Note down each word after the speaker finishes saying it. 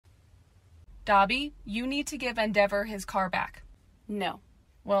Dobby, you need to give Endeavor his car back. No.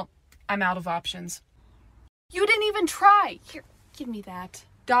 Well, I'm out of options. You didn't even try. Here, give me that.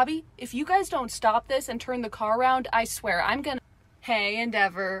 Dobby, if you guys don't stop this and turn the car around, I swear I'm gonna... Hey,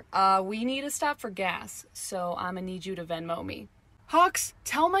 Endeavor, we need to stop for gas, so I'm gonna need you to Venmo me. Hawks,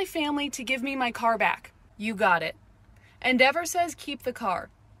 tell my family to give me my car back. You got it. Endeavor says keep the car.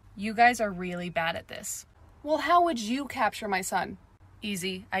 You guys are really bad at this. Well, how would you capture my son?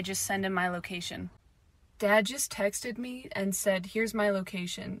 Easy, I just send him my location. Dad just texted me and said, here's my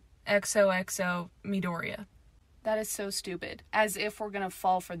location. XOXO Midoriya. That is so stupid. As if we're gonna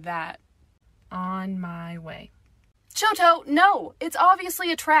fall for that. On my way. Choto, no! It's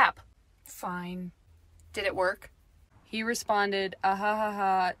obviously a trap. Fine. Did it work? He responded,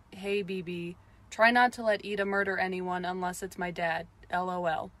 ahahaha, hey BB. Try not to let Ida murder anyone unless it's my dad.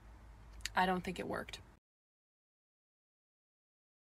 LOL. I don't think it worked.